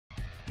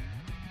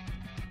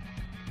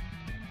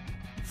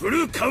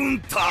Alright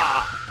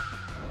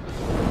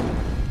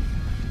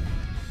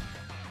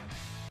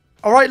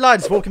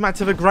lads, welcome back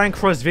to the Grand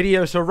Cross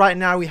video. So right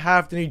now we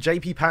have the new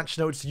JP patch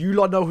notes. You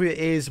lot know who it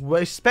is.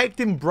 We're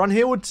expecting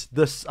BRUNHILD,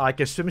 this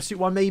like a swimsuit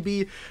one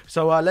maybe.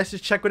 So let's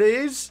just check what it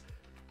is.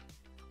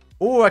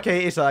 Oh,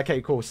 okay, it's okay,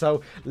 cool.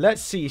 So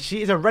let's see.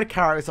 She is a red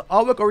character.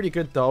 Artwork already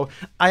good though.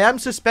 I am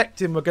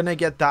suspecting we're gonna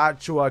get the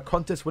actual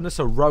contest winner,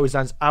 so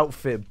Roseanne's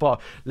outfit. But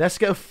let's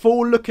get a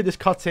full look at this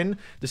cut-in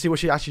to see what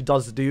she actually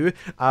does do.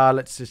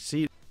 Let's just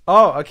see.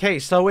 Oh, okay,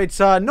 so it's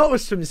not a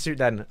swimsuit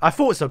then. I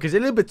thought so, because it's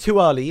a little bit too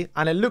early,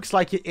 and it looks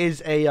like it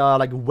is a,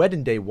 like,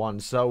 wedding day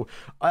one. So,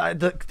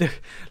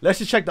 let's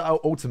just check the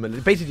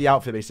ultimate, basically the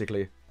outfit,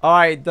 basically.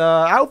 Alright, the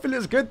outfit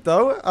looks good,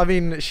 though. I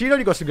mean, she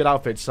only got some good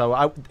outfits,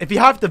 so if you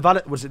have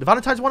the, was it the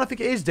Valentine's one, I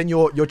think it is, then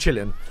you're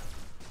chilling.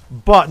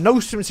 But no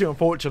swimsuit,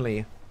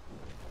 unfortunately.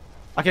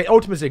 Okay,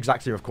 ultimate's the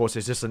exact same, of course,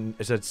 it's just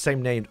it's the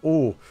same name.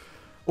 Oh,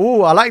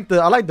 I like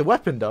the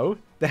weapon, though.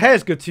 The hair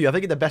is good too. I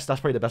think that's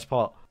probably the best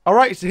part.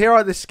 Alright, so here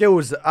are the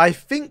skills. I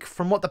think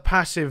from what the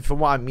passive, from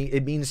what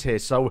it means here.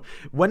 So,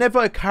 whenever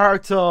a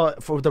character,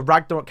 for the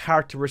Ragnarok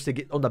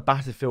characteristic on the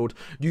battlefield,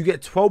 you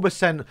get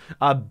 12%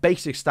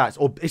 basic stats.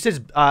 Or it says,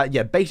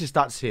 yeah, basic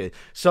stats here.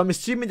 So, I'm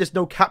assuming there's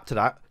no cap to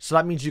that. So,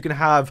 that means you can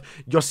have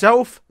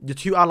yourself, your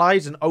 2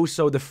 allies, and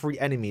also the 3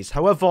 enemies.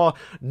 However,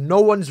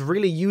 no one's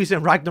really using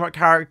Ragnarok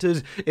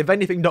characters. If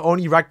anything, the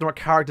only Ragnarok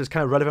character is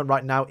kind of relevant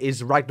right now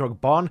is Ragnarok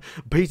Barn.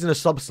 But he's in a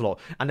sub-slot.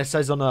 And it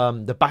says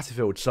on the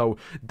battlefield, so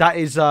that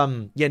is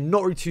yeah,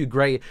 not really too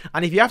great.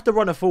 And if you have to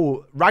run a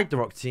full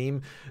Ragnarok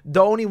team,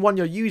 the only one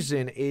you're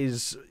using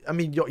is, I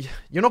mean, you're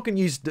not gonna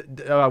use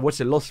the,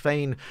 what's it, Lost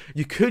Fane.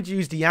 You could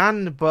use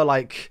Diane, but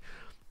like,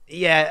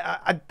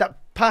 yeah, that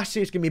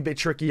passive is gonna be a bit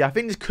tricky. I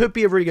think this could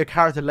be a really good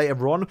character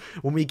later on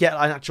when we get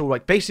an actual,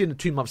 like, basically in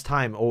 2 months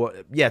time, or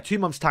yeah, 2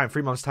 months time,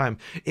 3 months time.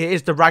 It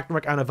is the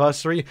Ragnarok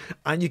anniversary,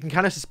 and you can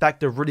kind of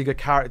suspect a really good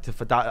character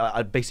for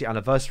that basic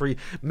anniversary.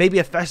 Maybe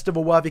a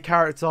festival worthy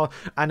character,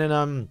 and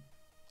then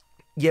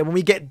yeah, when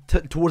we get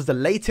towards the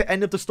later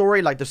end of the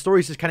story, like the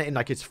story's just kind of in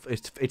like its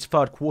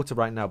third quarter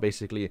right now,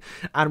 basically.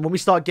 And when we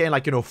start getting,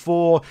 like, you know,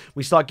 4,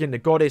 we start getting the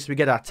goddess, we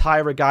get that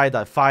Tyra guy,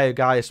 that fire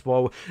guy as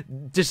well.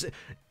 Just,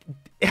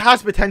 it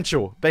has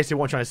potential, basically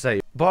what I'm trying to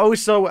say. But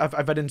also, if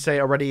I didn't say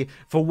it already,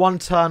 for 1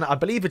 turn, I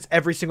believe it's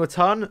every single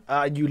turn,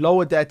 you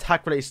lower their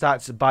attack-related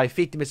stats by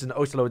 50% and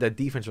also lower their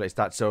defense-related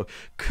stats. So,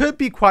 could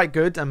be quite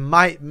good and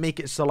might make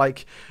it so,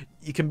 like,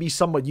 you can be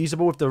somewhat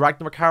usable with the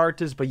Ragnarok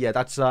characters. But yeah,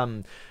 that's,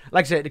 like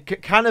I said,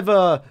 kind of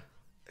a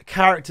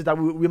character that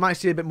we might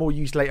see a bit more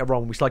use later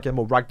on when we start getting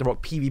more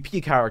Ragnarok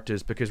PvP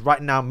characters, because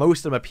right now most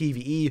of them are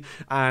PvE,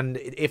 and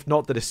if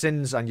not, they're the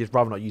sins and you'd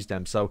rather not use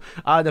them. So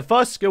the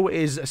first skill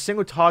is a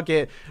single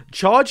target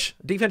charge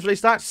defense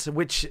related stats,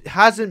 which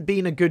hasn't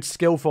been a good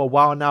skill for a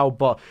while now,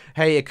 but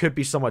hey, it could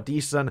be somewhat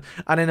decent.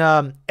 And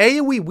then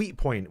AoE weak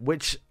point,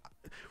 which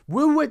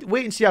we'll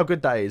wait and see how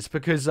good that is,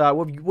 because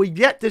we've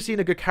yet to see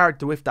a good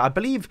character with that. I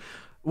believe,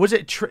 was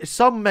it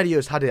some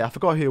Medios had it, I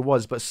forgot who it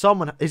was, but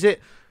someone, is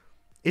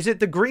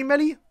it the green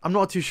melee? I'm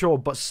not too sure,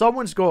 but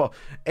someone's got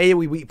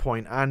AoE weak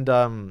point,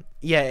 and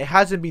yeah, it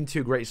hasn't been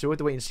too great, so we'll have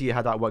to wait and see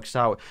how that works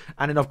out.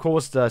 And then, of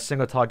course, the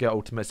single target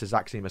ultimate is the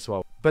exact same as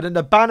well. But then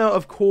the banner,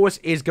 of course,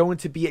 is going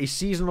to be a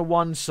seasonal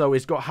one, so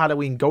it's got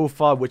Halloween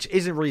Gopher, which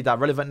isn't really that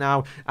relevant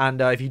now,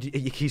 and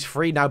he's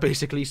free now,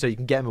 basically, so you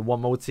can get him in 1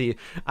 multi.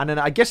 And then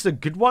I guess the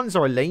good ones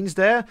are Elaine's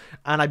there,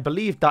 and I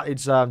believe that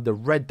it's the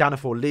red banner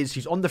for Liz.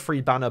 She's on the free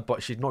banner,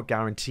 but she's not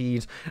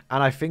guaranteed.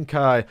 And I think,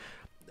 I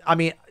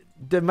mean,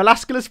 the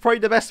Melascula's probably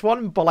the best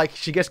one, but like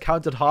she gets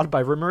countered hard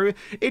by Rimuru.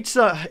 It's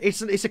a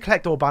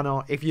collectible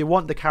banner. If you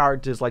want the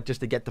characters like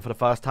just to get them for the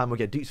first time or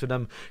get dupes for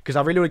them, because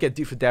I really want to get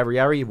dupes for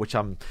Derriere, which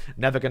I'm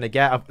never gonna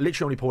get. I've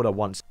literally only pulled her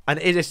once, and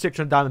it is a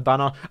 600 diamond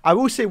banner. I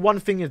will say one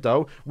thing is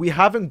though, we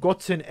haven't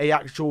gotten a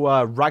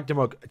actual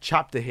Ragnarok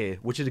chapter here,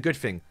 which is a good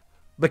thing.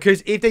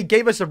 Because if they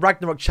gave us a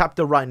Ragnarok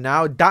chapter right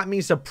now, that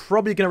means they're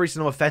probably going to reach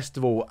another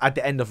festival at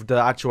the end of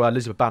the actual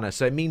Elizabeth banner.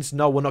 So it means,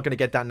 no, we're not going to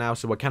get that now.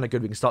 So we're kind of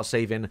good. We can start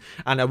saving.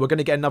 And we're going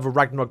to get another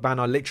Ragnarok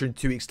banner literally in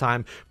 2 weeks'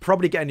 time.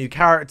 Probably get a new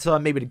character.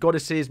 Maybe the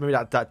goddesses. Maybe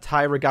that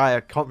Tyra guy. I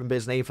can't remember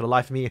his name for the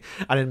life of me.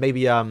 And then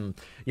maybe,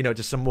 you know,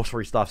 just some more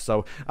free stuff.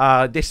 So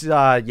this is,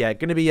 yeah,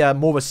 going to be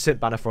more of a simp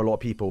banner for a lot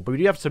of people. But we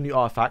do have some new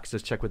artifacts.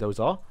 Let's check what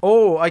those are.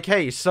 Oh,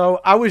 okay. So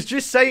I was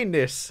just saying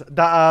this.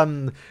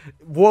 That,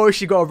 whoa,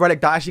 she got a relic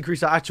that actually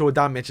increases actual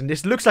damage, and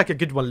this looks like a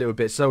good one a little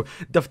bit. So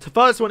the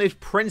first one is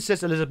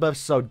Princess Elizabeth,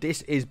 so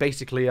this is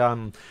basically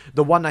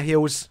the one that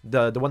heals,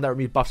 the one that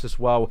removes buffs as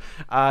well.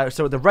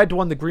 So the red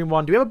one, the green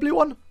one. Do we have a blue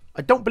one?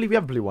 I don't believe we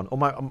have a blue one.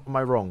 Or am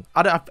I wrong?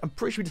 I'm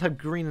pretty sure we just have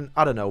green, and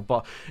I don't know,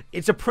 but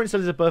it's a Princess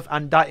Elizabeth,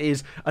 and that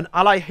is an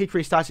ally hit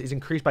rate status is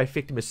increased by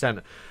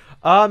 50%.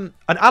 An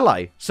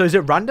ally, so is it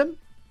random?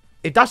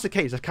 if that's the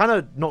case, that's kind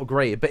of not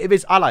great. But if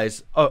it's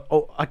allies,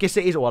 I guess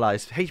it is all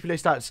allies. HP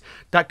related stats,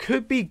 that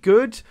could be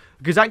good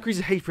because that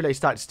increases HP related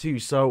stats too.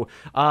 So,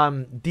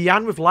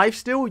 Diane with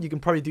lifesteal, you can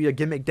probably do a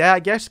gimmick there, I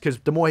guess, because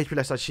the more HP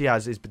related stats she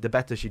has, is the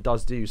better she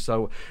does do.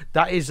 So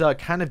that is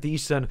kind of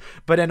decent.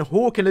 But then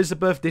Hawk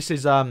Elizabeth, this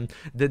is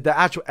the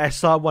actual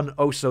SR one,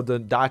 also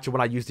the actual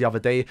one I used the other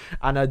day,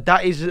 and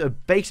that is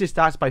basis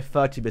stats by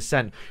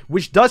 30%,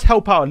 which does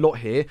help out a lot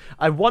here.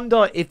 I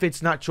wonder if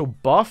it's an actual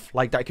buff,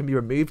 like that can be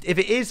removed. If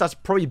it is, that's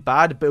probably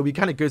bad, but it'll be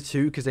kind of good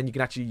too, because then you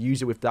can actually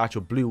use it with the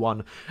actual blue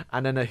one.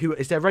 And then who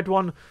is there? A red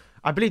one?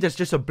 I believe there's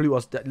just a blue.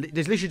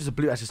 There's literally just a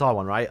blue SSR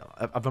one, right?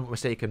 If I'm not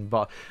mistaken.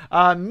 But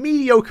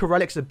mediocre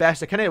relics the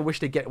best. I kind of wish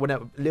they get one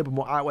a little bit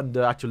more out on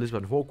the actual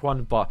Elizabeth Hawk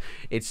one, but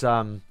it's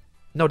no,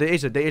 there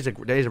is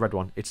a red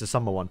one. It's the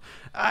summer one.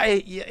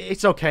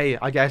 It's okay,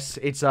 I guess.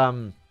 It's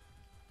yeah,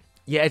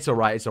 it's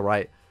alright. It's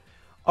alright.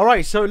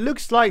 Alright, so it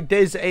looks like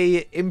there's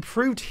a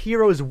improved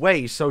Heroes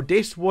Way. So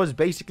this was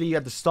basically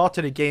at the start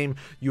of the game,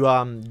 you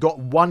got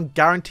one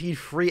guaranteed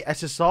free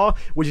SSR,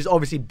 which is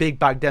obviously big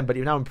back then, but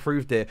you've now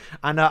improved it.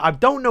 And I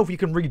don't know if you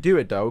can redo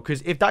it though,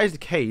 because if that is the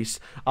case,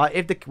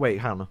 wait,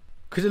 hang on.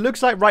 Because it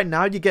looks like right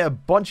now you get a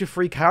bunch of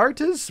free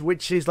characters,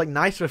 which is like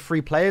nice for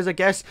free players, I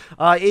guess.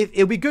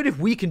 It'll be good if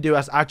we can do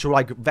as actual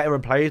like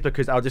veteran players,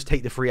 because I'll just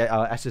take the free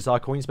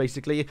SSR coins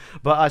basically.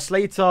 But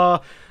Slater,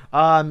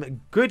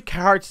 good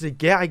characters to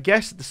get, I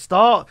guess, at the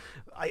start.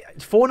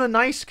 Fauna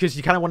nice, because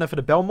you kind of want it for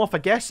the Belmoth, I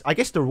guess. I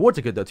guess the rewards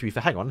are good though, to be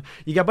fair. Hang on.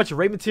 You get a bunch of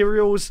raid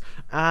materials,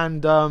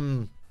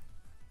 and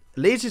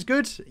Liz is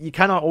good. You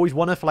kind of always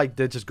want it for like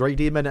the just Grey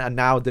Demon, and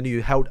now the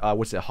new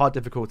hard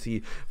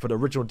difficulty for the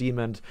original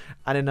Demon.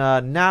 And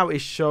then now it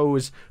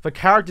shows for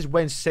characters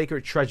wearing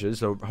Sacred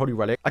Treasures or Holy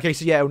Relic. Okay,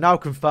 so yeah, it'll now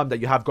confirm that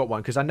you have got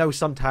one, because I know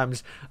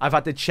sometimes I've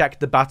had to check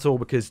the battle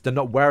because they're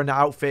not wearing the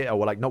outfit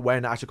or like not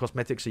wearing the actual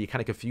cosmetics, so you're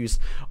kind of confused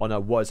on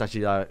what is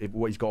actually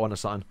what he's got on or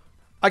something.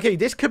 Okay,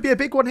 this could be a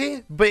big one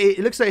here, but it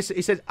looks like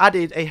it says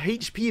added a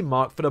HP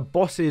mark for the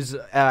boss's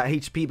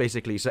HP,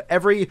 basically. So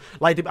every,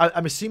 like,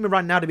 I'm assuming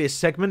right now to be a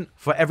segment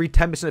for every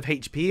 10% of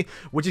HP,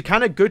 which is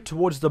kind of good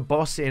towards the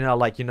boss in,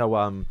 like, you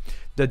know,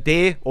 the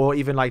deer or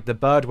even like the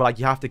bird, where like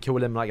you have to kill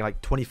him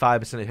like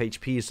 25% of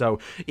HP. So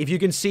if you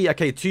can see,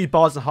 okay, 2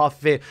 bars and half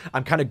of it,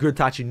 I'm kind of good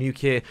to actually nuke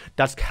here.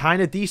 That's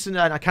kind of decent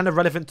and kind of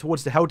relevant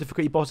towards the hell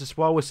difficulty boss as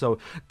well. So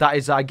that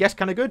is, I guess,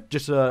 kind of good.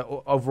 Just a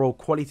overall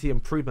quality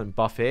improvement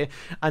buff here.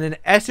 And then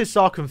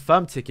SSR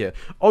confirmed ticket.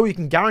 Oh, you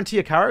can guarantee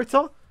a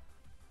character?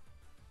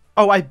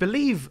 Oh, I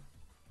believe...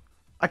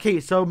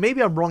 Okay, so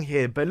maybe I'm wrong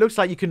here, but it looks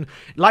like you can,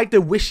 like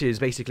the wishes,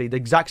 basically, the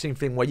exact same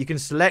thing, where you can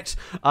select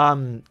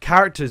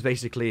characters,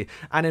 basically,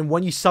 and then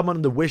when you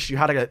summon the wish, you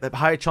had a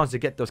higher chance to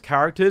get those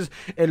characters.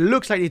 It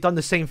looks like they've done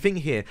the same thing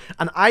here,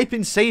 and I've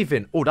been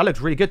saving. Oh, that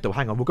looks really good, though.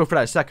 Hang on, we'll go for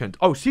that in a second.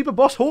 Oh, Super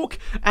Boss Hawk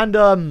and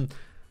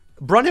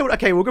Brunhild.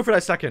 Okay, we'll go for that in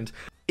a second.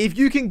 If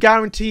you can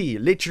guarantee,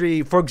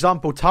 literally, for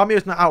example,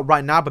 Tamio's not out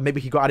right now, but maybe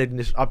he got added in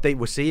this update,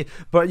 we'll see.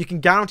 But you can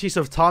guarantee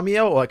yourself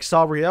Tamio or like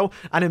Sariel,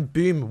 and then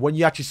boom, when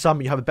you actually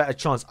summon, you have a better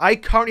chance. I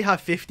currently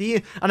have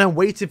 50, and I'm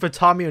waiting for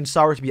Tamio and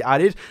Sariel to be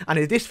added. And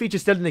if this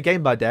feature's still in the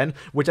game by then,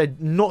 which I'm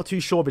not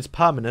too sure if it's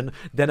permanent,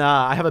 then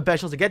I have a better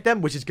chance to get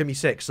them, which is going to be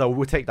sick. So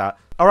we'll take that.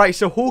 Alright,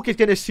 so Hawk is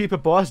getting a Super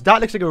Boss.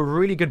 That looks like a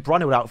really good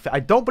Brunhild outfit. I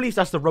don't believe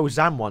that's the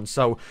Roseanne one.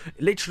 So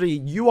literally,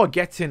 you are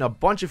getting a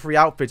bunch of free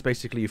outfits,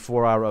 basically,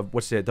 for our,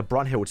 the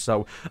Brunhild.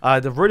 So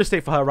the real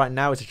estate for her right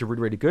now is actually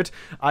really, really good.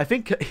 I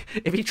think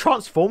if he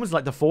transforms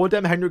like the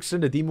 4-dem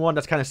Henriksen, the demon one,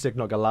 that's kind of sick,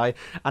 not gonna lie.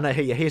 And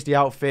here's the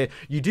outfit.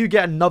 You do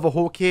get another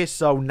Hawk here,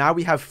 so now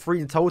we have 3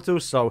 in total.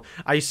 So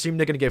I assume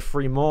they're gonna get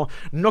 3 more.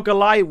 Not gonna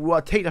lie,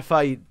 we'll take the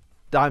 30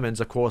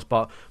 diamonds, of course,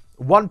 but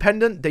 1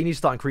 pendant, they need to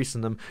start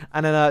increasing them.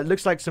 And then it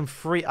looks like some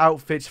free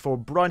outfits for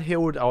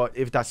Brunhild, or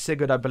if that's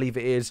Sigurd, I believe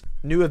it is.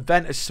 New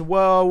event as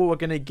well. We're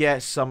going to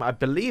get some, I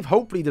believe,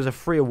 hopefully there's a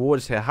free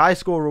rewards here. High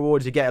score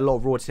rewards, you get a lot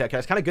of rewards here. Okay,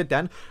 that's kind of good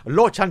then. A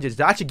lot of challenges.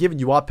 They're actually giving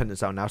you our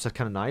pendants out now, so that's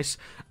kind of nice.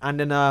 And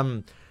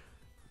then,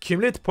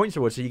 cumulative points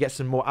reward, so you get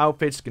some more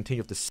outfits.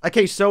 Continue with this.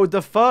 Okay, so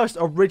the first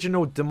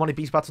original demonic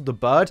beast battle, the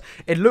bird,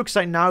 it looks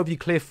like now if you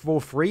clear for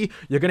free,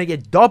 you're gonna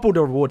get double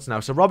the rewards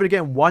now. So rather than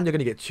getting 1, you're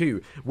gonna get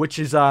 2, which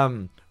is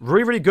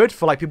really, really good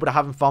for like people that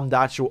haven't farmed the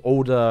actual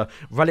older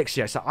relics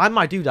yet. So I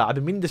might do that. I've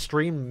been meaning to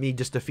stream me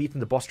just defeating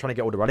the boss, trying to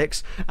get all the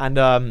relics,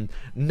 and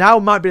now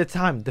might be the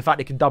time. The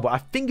fact it can double. I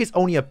think it's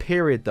only a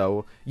period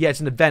though. Yeah, it's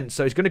an event,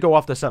 so it's gonna go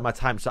after a certain amount of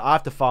time. So I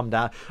have to farm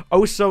that.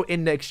 Also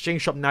in the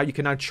exchange shop now, you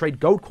can now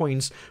trade gold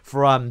coins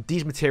for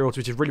these materials,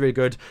 which is really, really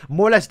good.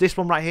 More or less this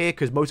one right here,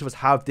 because most of us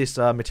have this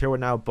material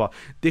now, but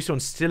this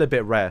one's still a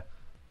bit rare.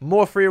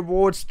 More free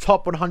rewards,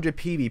 top 100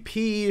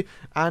 PvP,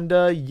 and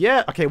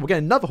yeah, okay, we're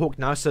getting another Hawk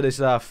now, so there's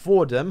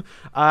 4 of them,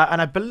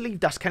 and I believe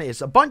that's kind of,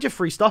 it's a bunch of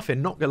free stuff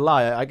in, not gonna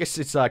lie. I guess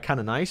it's kind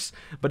of nice,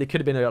 but it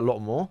could have been a lot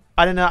more.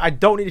 And then I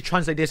don't need to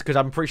translate this because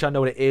I'm pretty sure I know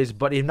what it is,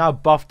 but he's now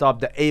buffed up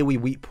the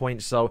AoE weak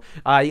point. So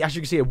as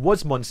you can see, it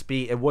was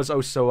Monspeed, it was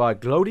also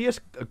Gorgias,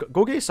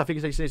 I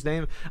think is his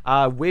name,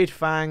 Weird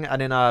Fang,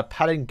 and then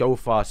Paladin Go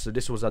Fast. So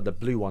this was the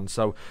blue one.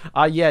 So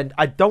yeah,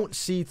 I don't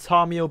see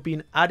Tamio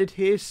being added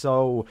here,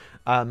 so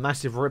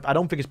massive rip. I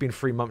don't think it's been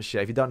 3 months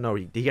yet. If you don't know,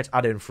 he gets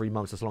added in 3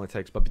 months. That's how long it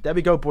takes. But there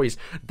we go, boys.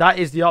 That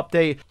is the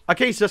update.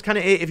 Okay, so that's kind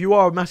of it. If you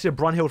are a massive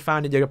Brunhild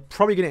fan, then you're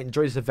probably going to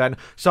enjoy this event.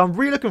 So I'm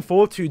really looking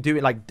forward to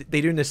doing, like,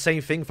 they're doing the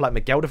same thing for, like,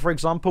 Magelda, for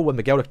example. When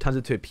Magelda turns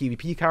into a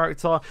PvP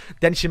character,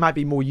 then she might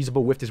be more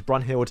usable with this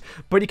Brunhild.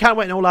 But you can't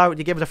wait and all out.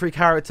 You give us a free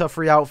character,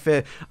 free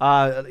outfit,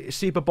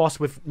 super boss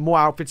with more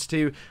outfits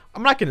too.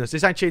 I'm liking this.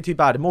 It's actually too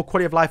bad. More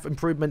quality of life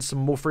improvements, some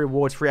more free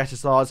rewards, free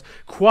SSRs.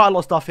 Quite a lot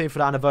of stuff here for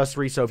the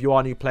anniversary. So if you are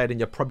a new player, then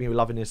you're probably going to be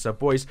loving this. So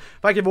boys,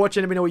 thank you for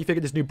watching. Let me know what you think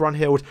of this new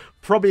Brunhild.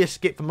 Probably a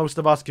skip for most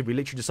of us because we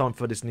literally just on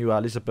for this new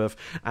Elizabeth.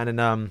 And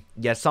then,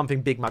 yeah,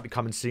 something big might be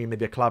coming soon.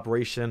 Maybe a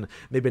collaboration,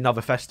 maybe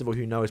another festival,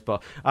 who knows.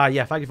 But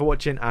yeah, thank you for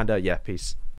watching. And yeah, peace.